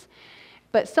bodies.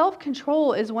 But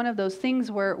self-control is one of those things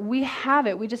where we have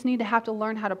it. We just need to have to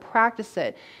learn how to practice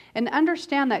it and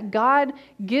understand that God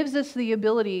gives us the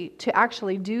ability to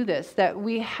actually do this, that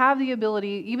we have the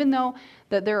ability, even though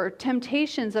that there are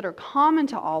temptations that are common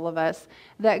to all of us,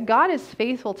 that God is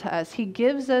faithful to us. He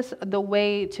gives us the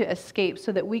way to escape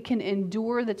so that we can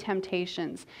endure the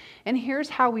temptations. And here's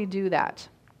how we do that.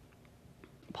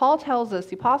 The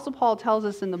Apostle Paul tells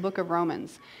us in the book of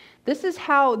Romans, this is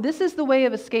the way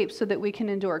of escape so that we can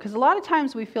endure. Because a lot of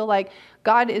times we feel like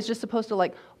God is just supposed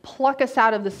to pluck us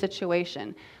out of the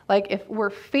situation. Like if we're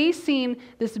facing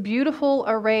this beautiful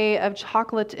array of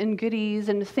chocolate and goodies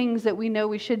and things that we know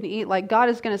we shouldn't eat, like God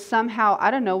is going to somehow,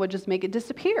 just make it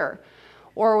disappear.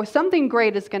 Or something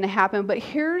great is going to happen. But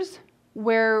here's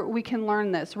where we can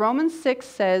learn this. Romans 6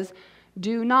 says,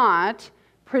 do not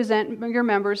present your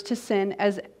members to sin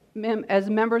as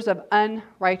members of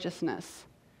unrighteousness.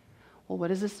 Well, what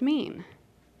does this mean?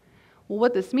 Well,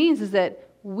 what this means is that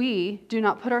we do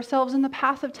not put ourselves in the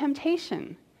path of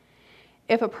temptation.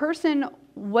 If a person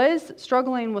was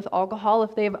struggling with alcohol,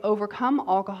 if they've overcome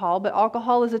alcohol, but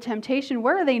alcohol is a temptation,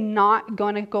 where are they not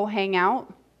going to go hang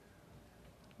out?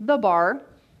 The bar.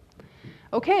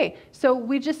 Okay, so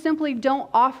we just simply don't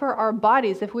offer our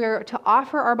bodies. If we are to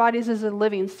offer our bodies as a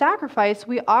living sacrifice,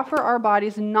 we offer our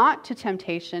bodies not to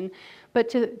temptation, but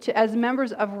to as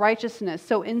members of righteousness.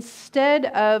 So instead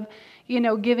of,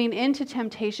 giving into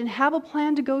temptation, have a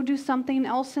plan to go do something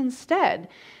else instead.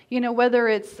 Whether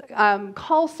it's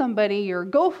call somebody or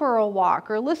go for a walk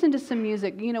or listen to some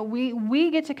music,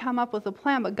 we get to come up with a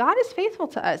plan, but God is faithful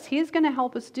to us. He is going to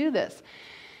help us do this.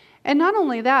 And not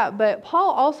only that, but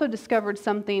Paul also discovered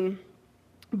something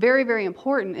very, very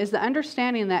important, is the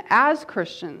understanding that as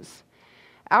Christians,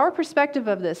 our perspective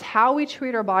of this, how we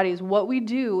treat our bodies, what we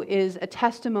do, is a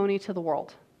testimony to the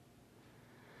world.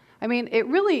 I mean, it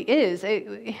really is.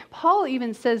 Paul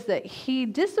even says that he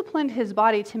disciplined his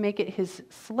body to make it his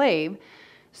slave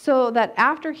so that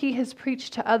after he has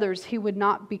preached to others, he would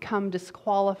not become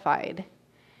disqualified.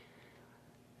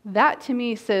 That to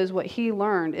me says what he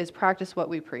learned is practice what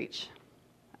we preach.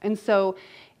 And so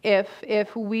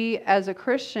if we as a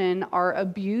Christian are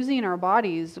abusing our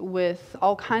bodies with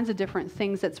all kinds of different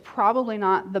things, that's probably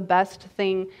not the best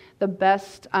thing, the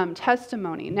best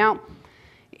testimony. Now,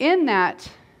 in that,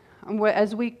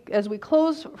 as we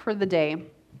close for the day,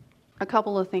 a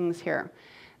couple of things here.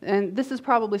 And this is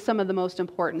probably some of the most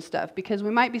important stuff, because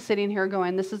we might be sitting here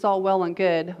going, this is all well and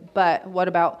good, but what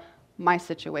about my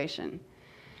situation?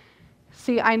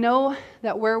 See, I know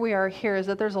that where we are here is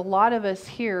that there's a lot of us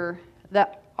here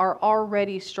that are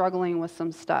already struggling with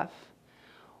some stuff.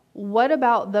 What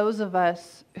about those of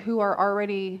us who are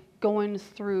already going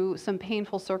through some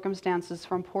painful circumstances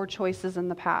from poor choices in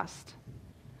the past?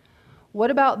 What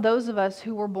about those of us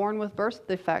who were born with birth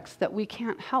defects that we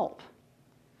can't help?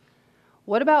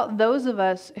 What about those of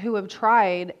us who have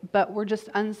tried but were just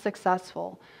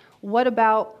unsuccessful? What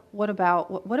about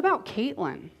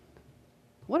Caitlin?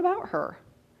 What about her?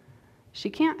 She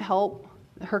can't help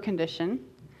her condition.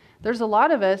 There's a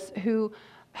lot of us who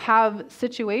have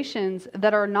situations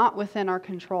that are not within our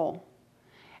control.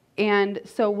 And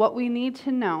so what we need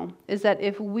to know is that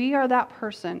if we are that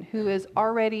person who is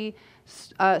already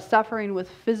suffering with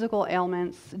physical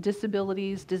ailments,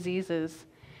 disabilities, diseases,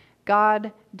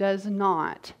 God does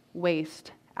not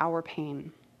waste our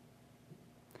pain.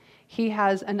 He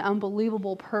has an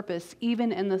unbelievable purpose,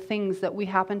 even in the things that we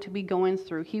happen to be going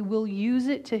through. He will use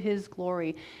it to His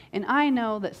glory. And I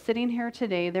know that sitting here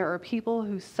today, there are people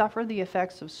who suffer the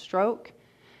effects of stroke,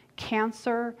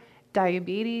 cancer,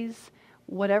 diabetes,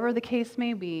 whatever the case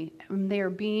may be, and they are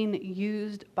being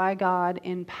used by God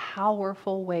in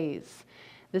powerful ways.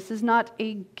 This is not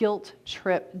a guilt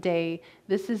trip day.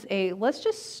 This is let's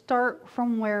just start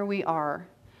from where we are,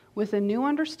 with a new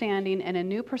understanding and a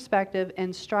new perspective,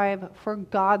 and strive for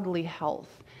godly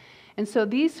health. And so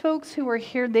these folks who are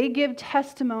here, they give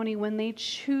testimony when they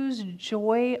choose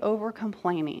joy over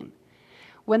complaining,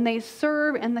 when they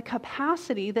serve in the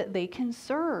capacity that they can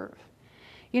serve.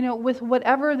 With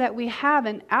whatever that we have,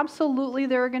 and absolutely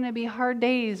there are going to be hard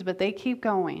days, but they keep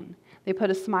going. They put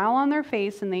a smile on their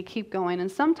face and they keep going.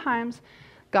 And sometimes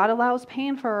God allows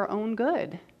pain for our own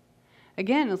good.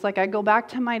 Again, it's like I go back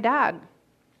to my dad.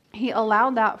 He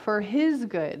allowed that for his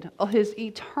good, his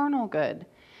eternal good.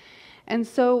 And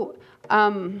so,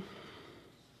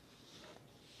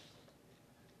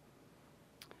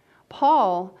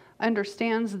 Paul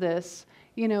understands this,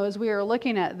 as we are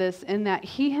looking at this, in that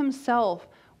he himself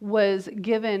was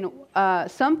given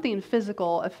something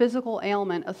physical, a physical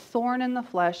ailment, a thorn in the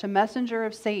flesh, a messenger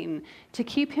of Satan, to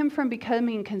keep him from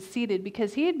becoming conceited,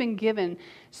 because he had been given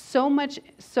so much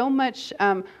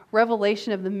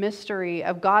revelation of the mystery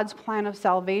of God's plan of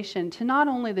salvation to not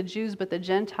only the Jews but the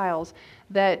Gentiles,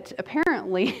 that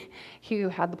apparently he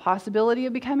had the possibility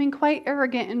of becoming quite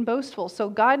arrogant and boastful.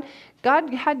 So God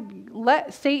had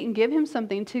let Satan give him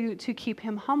something to keep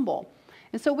him humble.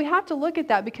 And so we have to look at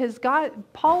that, because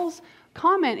Paul's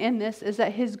comment in this is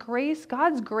that his grace,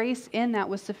 God's grace in that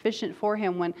was sufficient for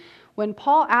him. When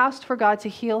Paul asked for God to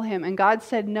heal him and God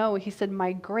said no, he said,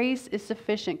 my grace is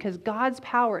sufficient, because God's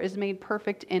power is made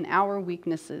perfect in our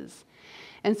weaknesses.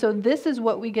 And so this is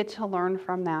what we get to learn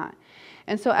from that.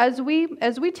 And so as we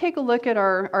take a look at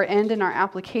our end and our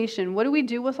application, what do we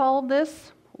do with all of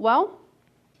this? Well,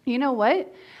 you know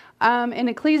what? In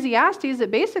Ecclesiastes,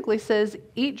 it basically says,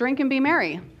 eat, drink, and be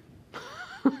merry.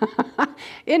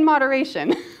 In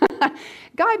moderation.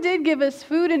 God did give us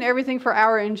food and everything for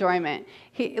our enjoyment.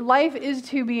 Life is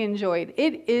to be enjoyed.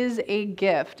 It is a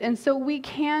gift. And so we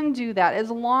can do that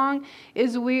as long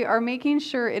as we are making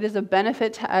sure it is a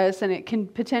benefit to us and it can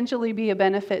potentially be a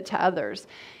benefit to others.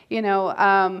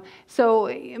 So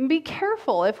be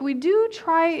careful. If we do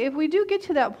get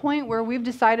to that point where we've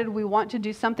decided we want to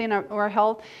do something to our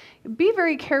health, be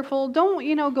very careful. Don't,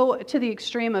 go to the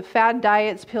extreme of fad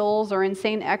diets, pills, or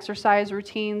insane exercise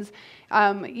routines.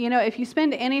 If you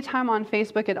spend any time on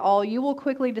Facebook at all, you will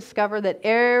quickly discover that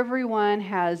everyone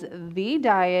has the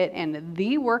diet and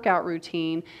the workout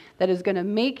routine that is going to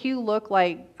make you look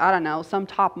like, some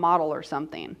top model or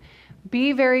something.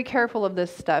 Be very careful of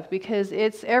this stuff, because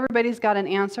everybody's got an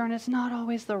answer and it's not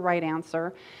always the right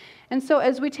answer. And so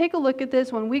as we take a look at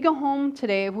this, when we go home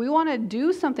today, if we want to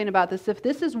do something about this, if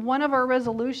this is one of our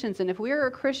resolutions, and if we are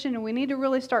a Christian and we need to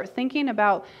really start thinking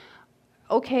about,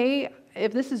 okay,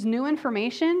 if this is new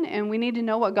information and we need to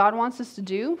know what God wants us to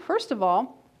do, first of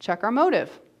all, check our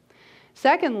motive.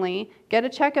 Secondly, get a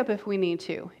checkup if we need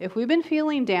to. If we've been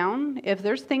feeling down, if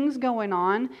there's things going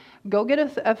on, go get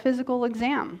a physical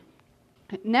exam.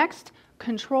 Next,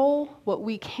 control what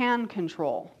we can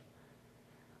control.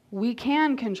 We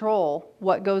can control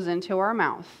what goes into our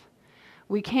mouth.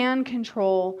 We can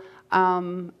control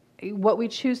what we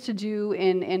choose to do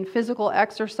in physical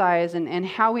exercise and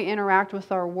how we interact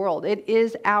with our world. It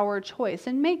is our choice.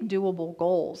 And make doable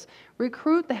goals.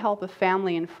 Recruit the help of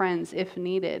family and friends if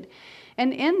needed.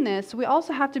 And in this, we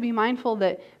also have to be mindful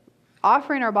that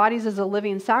offering our bodies as a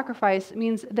living sacrifice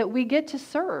means that we get to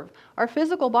serve. Our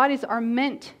physical bodies are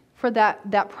meant for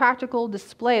that practical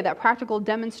display, that practical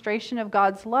demonstration of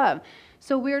God's love.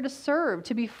 So we are to serve,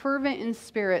 to be fervent in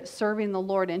spirit, serving the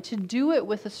Lord, and to do it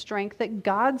with the strength that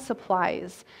God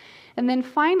supplies. And then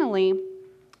finally,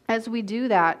 as we do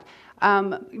that,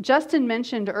 Justin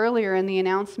mentioned earlier in the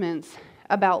announcements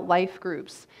about life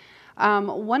groups.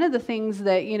 One of the things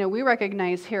that, we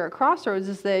recognize here at Crossroads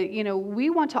is that,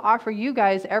 we want to offer you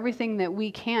guys everything that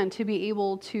we can to be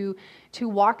able to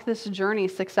walk this journey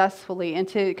successfully and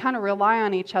to kind of rely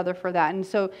on each other for that. And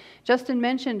so Justin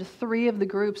mentioned 3 of the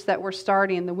groups that we're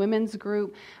starting. The women's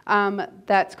group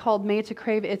that's called Made to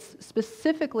Crave. It's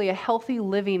specifically a healthy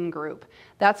living group.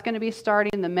 That's going to be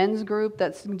starting. The men's group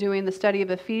that's doing the study of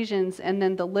Ephesians, and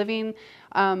then the living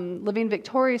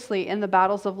victoriously in the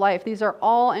battles of life. These are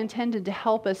all intended to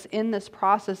help us in this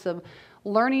process of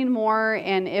learning more,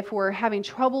 and if we're having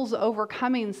troubles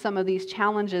overcoming some of these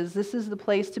challenges, this is the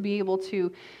place to be able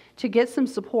to get some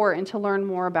support and to learn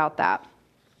more about that.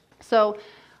 So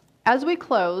as we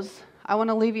close, I want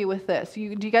to leave you with this. Do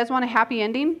you guys want a happy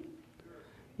ending?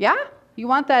 Yeah? You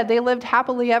want that they lived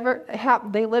happily ever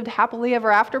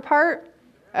after part?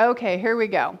 Okay, here we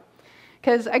go.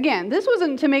 Because again, this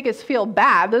wasn't to make us feel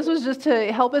bad. This was just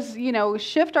to help us,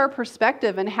 shift our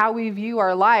perspective and how we view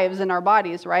our lives and our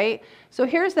bodies, right? So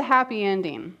here's the happy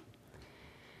ending.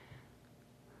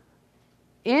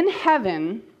 In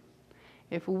heaven,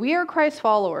 if we are Christ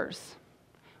followers,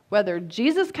 whether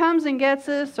Jesus comes and gets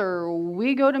us or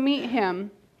we go to meet him,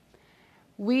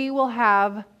 we will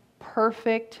have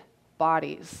perfect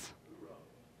bodies,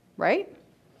 right?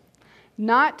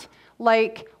 Not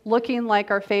like looking like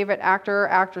our favorite actor or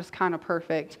actress kind of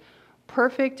perfect.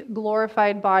 Perfect,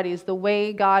 glorified bodies, the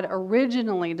way God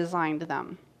originally designed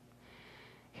them.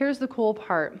 here's the cool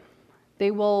part.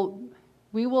 We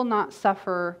will not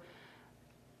suffer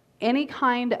any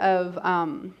kind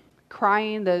of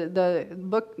crying.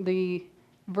 The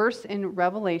verse in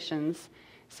Revelations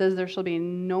says there shall be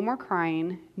no more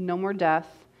crying, no more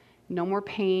death, no more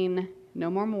pain, no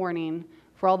more mourning,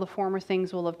 for all the former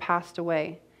things will have passed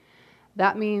away.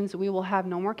 That means we will have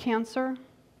no more cancer,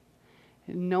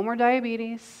 no more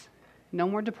diabetes, no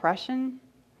more depression,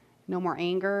 no more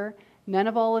anger, none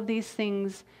of all of these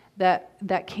things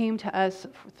that came to us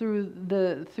through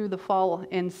the fall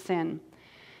in sin.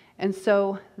 And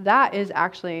so that is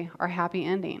actually our happy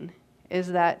ending, is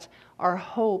that our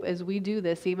hope as we do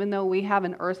this, even though we have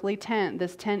an earthly tent,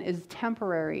 this tent is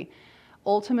temporary.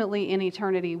 Ultimately, in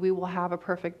eternity, we will have a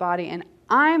perfect body. And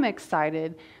I'm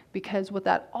excited because what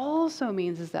that also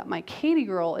means is that my Katie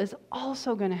girl is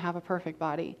also going to have a perfect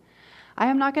body. I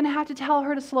am not going to have to tell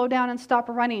her to slow down and stop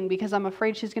running because I'm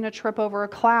afraid she's going to trip over a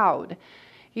cloud.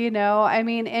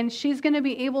 And she's going to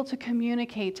be able to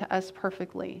communicate to us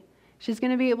perfectly. She's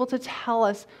going to be able to tell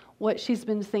us what she's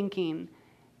been thinking.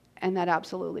 And that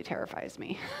absolutely terrifies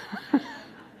me.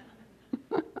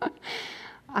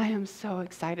 I am so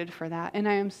excited for that. And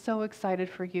I am so excited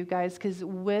for you guys, because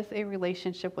with a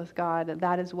relationship with God,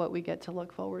 that is what we get to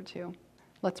look forward to.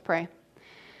 Let's pray.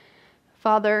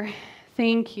 Father,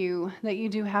 thank you that you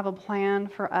do have a plan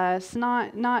for us.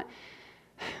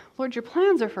 Lord, your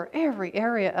plans are for every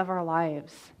area of our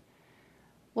lives.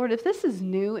 Lord, if this is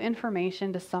new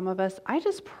information to some of us, I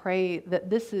just pray that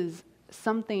this is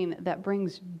something that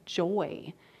brings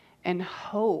joy and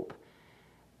hope,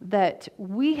 that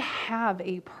we have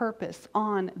a purpose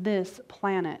on this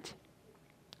planet.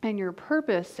 And your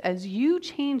purpose, as you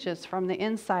change us from the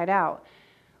inside out,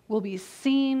 will be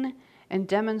seen and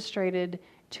demonstrated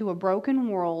to a broken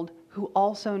world who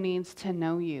also needs to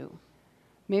know you.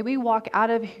 May we walk out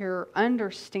of here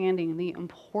understanding the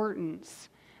importance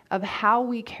of how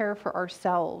we care for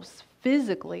ourselves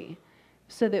physically,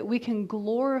 so that we can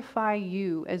glorify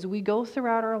you as we go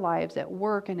throughout our lives at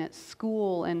work and at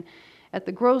school and at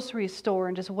the grocery store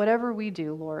and just whatever we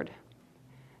do, Lord.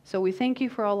 So we thank you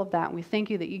for all of that. We thank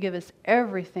you that you give us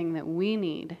everything that we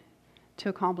need to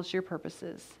accomplish your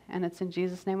purposes. And it's in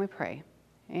Jesus' name we pray.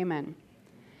 Amen.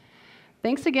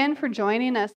 Thanks again for joining us.